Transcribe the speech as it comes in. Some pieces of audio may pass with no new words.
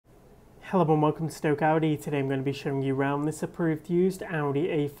Hello and welcome to Stoke Audi. Today I'm going to be showing you around this approved used Audi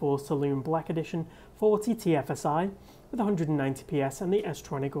A4 Saloon Black Edition 40 TFSI with 190 PS and the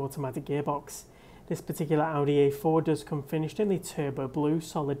S-tronic automatic gearbox. This particular Audi A4 does come finished in the turbo blue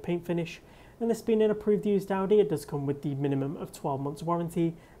solid paint finish, and this being an approved used Audi, it does come with the minimum of 12 months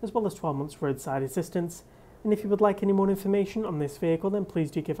warranty as well as 12 months roadside assistance. And if you would like any more information on this vehicle, then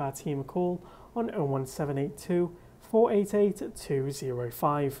please do give our team a call on 01782 488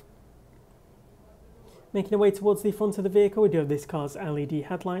 205. Making our way towards the front of the vehicle, we do have this car's LED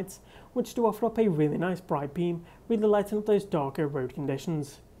headlights, which do offer up a really nice bright beam, really lighting up those darker road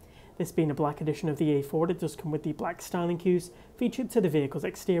conditions. This being a black edition of the A4, it does come with the black styling cues featured to the vehicle's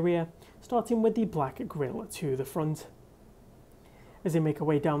exterior, starting with the black grille to the front. As we make our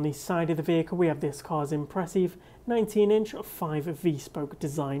way down the side of the vehicle, we have this car's impressive 19-inch 5 V-spoke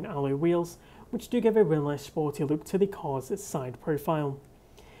design alloy wheels, which do give a real nice sporty look to the car's side profile.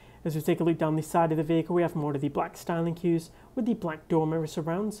 As we take a look down the side of the vehicle, we have more of the black styling cues with the black door mirror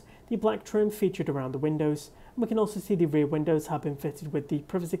surrounds, the black trim featured around the windows, and we can also see the rear windows have been fitted with the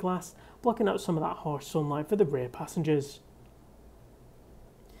privacy glass, blocking out some of that harsh sunlight for the rear passengers.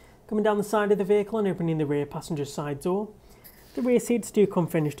 Coming down the side of the vehicle and opening the rear passenger side door, the rear seats do come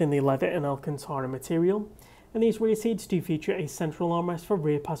finished in the leather and Alcantara material, and these rear seats do feature a central armrest for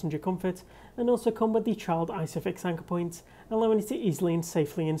rear passenger comfort and also come with the child ISOFIX anchor points, allowing you to easily and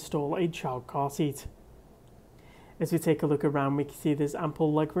safely install a child car seat. As we take a look around, we can see there's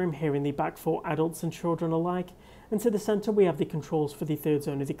ample legroom here in the back for adults and children alike, and to the centre we have the controls for the third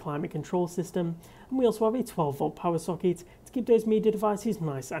zone of the climate control system, and we also have a 12-volt power socket to keep those media devices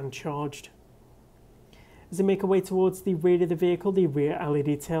nice and charged. As we make our way towards the rear of the vehicle, the rear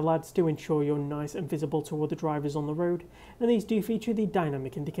LED tail lights do ensure you're nice and visible to other drivers on the road, and these do feature the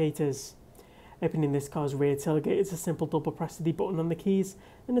dynamic indicators. Opening this car's rear tailgate is a simple double press of the button on the keys,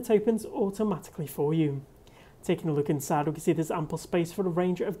 and it opens automatically for you. Taking a look inside, we can see there's ample space for a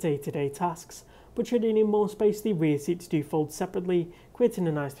range of day-to-day tasks, but should you need more space, the rear seats do fold separately, creating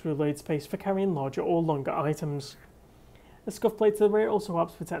a nice through-load space for carrying larger or longer items. A scuff plate to the rear also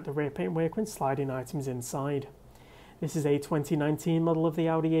helps protect the rear paintwork when sliding items inside. This is a 2019 model of the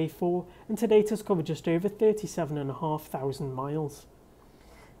Audi A4, and to date has covered just over 37,500 miles.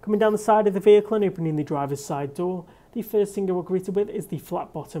 Coming down the side of the vehicle and opening the driver's side door, the first thing we're greeted with is the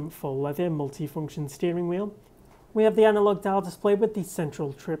flat bottom full leather multi-function steering wheel. We have the analog dial display with the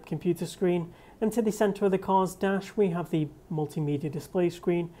central trip computer screen, and to the centre of the car's dash we have the multimedia display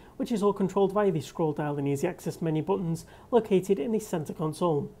screen, which is all controlled via the scroll dial and easy access menu buttons located in the centre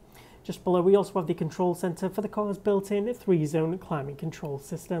console. Just below we also have the control centre for the car's built-in 3-zone climate control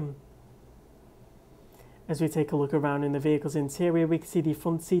system. As we take a look around in the vehicle's interior, we can see the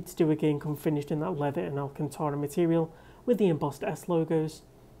front seats do again come finished in that leather and Alcantara material with the embossed S logos.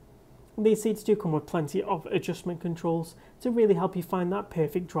 And these seats do come with plenty of adjustment controls to really help you find that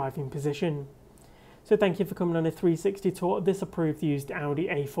perfect driving position. So thank you for coming on a 360 tour of this approved used Audi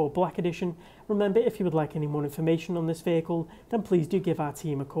A4 Black Edition. Remember, if you would like any more information on this vehicle, then please do give our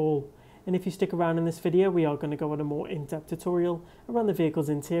team a call. And if you stick around in this video, we are going to go on a more in-depth tutorial around the vehicle's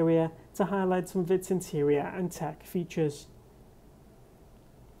interior to highlight some of its interior and tech features.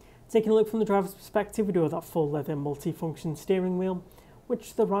 Taking a look from the driver's perspective, we do have that full leather multi-function steering wheel,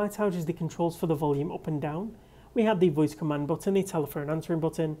 which to the right houses the controls for the volume up and down. We have the voice command button, the telephone answering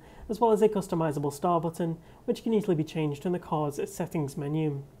button, as well as a customizable star button, which can easily be changed in the car's settings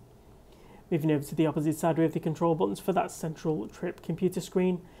menu. Moving over to the opposite side, we have the control buttons for that central trip computer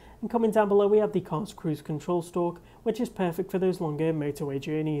screen, and coming down below we have the car's cruise control stalk, which is perfect for those longer motorway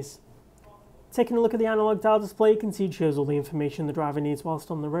journeys. Taking a look at the analog dial display, you can see it shows all the information the driver needs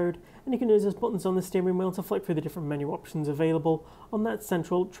whilst on the road, and you can use those buttons on the steering wheel to flick through the different menu options available on that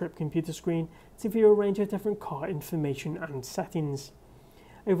central trip computer screen to view a range of different car information and settings.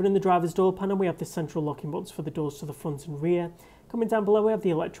 Over in the driver's door panel we have the central locking buttons for the doors to the front and rear. Coming down below we have the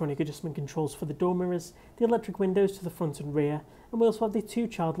electronic adjustment controls for the door mirrors, the electric windows to the front and rear, and we also have the 2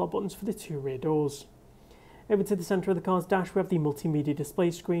 child lock buttons for the 2 rear doors. Over to the centre of the car's dash we have the multimedia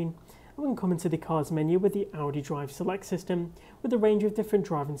display screen, and we can come into the car's menu with the Audi Drive Select system with a range of different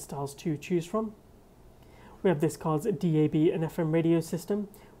driving styles to choose from. We have this car's DAB and FM radio system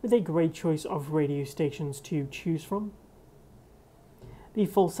with a great choice of radio stations to choose from. The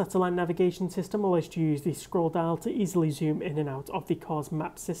full satellite navigation system allows you to use the scroll dial to easily zoom in and out of the car's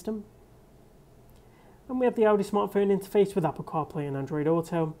map system. And we have the Audi smartphone interface with Apple CarPlay and Android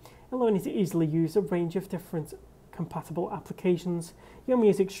Auto, allowing you to easily use a range of different compatible applications, your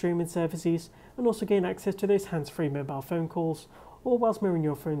music streaming services, and also gain access to those hands-free mobile phone calls, all whilst mirroring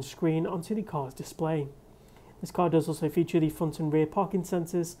your phone's screen onto the car's display. This car does also feature the front and rear parking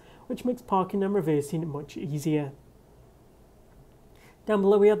sensors, which makes parking and reversing much easier. Down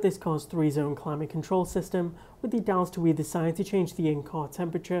below we have this car's 3-zone climate control system, with the dials to either side to change the in-car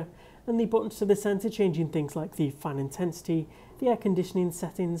temperature, and the buttons to the centre changing things like the fan intensity, the air conditioning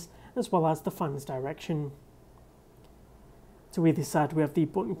settings, as well as the fan's direction. To either side we have the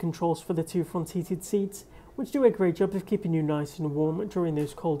button controls for the 2 front heated seats, which do a great job of keeping you nice and warm during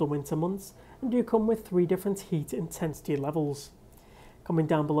those colder winter months, and do come with 3 different heat intensity levels. Coming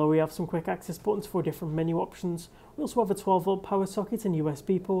down below we have some quick access buttons for different menu options. We also have a 12-volt power socket and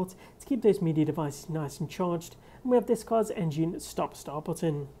USB port to keep those media devices nice and charged, and we have this car's engine stop-start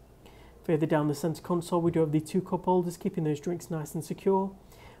button. Further down the centre console we do have the 2 cup holders keeping those drinks nice and secure.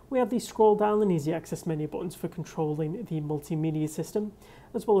 We have the scroll down and easy access menu buttons for controlling the multimedia system,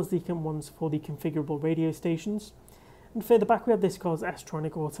 as well as the ones for the configurable radio stations. And further back we have this car's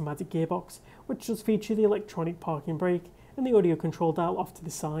tronic automatic gearbox, which does feature the electronic parking brake and the audio control dial off to the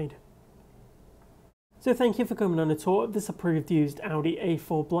side. So thank you for coming on a tour of this approved used Audi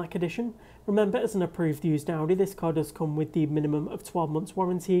A4 Black Edition. Remember, as an approved used Audi, this car does come with the minimum of 12 months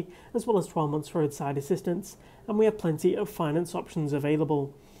warranty, as well as 12 months roadside assistance, and we have plenty of finance options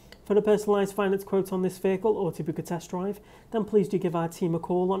available. For a personalised finance quote on this vehicle or to book a test drive, then please do give our team a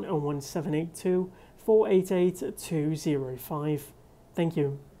call on 01782 488 205. Thank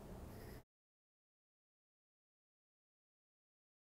you.